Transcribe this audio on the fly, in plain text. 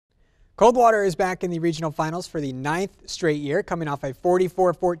Coldwater is back in the regional finals for the 9th straight year, coming off a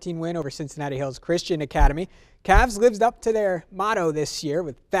 44-14 win over Cincinnati Hills Christian Academy. Cavs lived up to their motto this year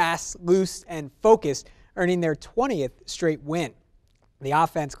with fast, loose, and focused, earning their 20th straight win. The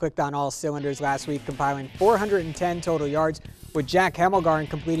offense clicked on all cylinders last week, compiling 410 total yards, with Jack Hemmelgarn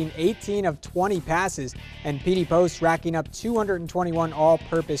completing 18 of 20 passes and Petey Post racking up 221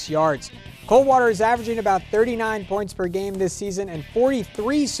 all-purpose yards. Coldwater is averaging about 39 points per game this season and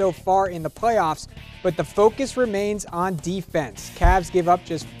 43 so far in the playoffs, but the focus remains on defense. Cavs gave up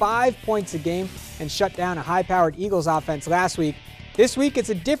just 5 points a game and shut down a high-powered Eagles offense last week. This week, it's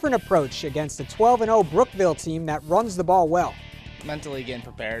a different approach against a 12-0 Brookville team that runs the ball well. Mentally getting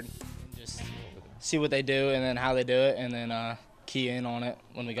prepared, just see what they do and then how they do it, and then key in on it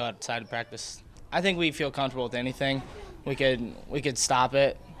when we go outside to practice. I think we feel comfortable with anything. We could stop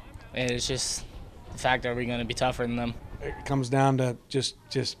it, and it's just the fact that we're going to be tougher than them. It comes down to just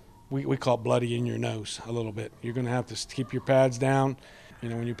we call it bloody in your nose a little bit. You're going to have to keep your pads down. You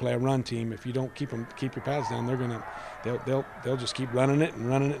know, when you play a run team, if you don't keep your pads down, they'll just keep running it and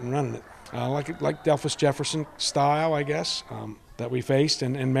running it and running it. Like Delphus Jefferson style, I guess, that we faced,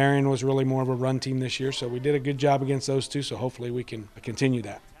 and Marion was really more of a run team this year, so we did a good job against those two, so hopefully we can continue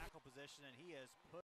that.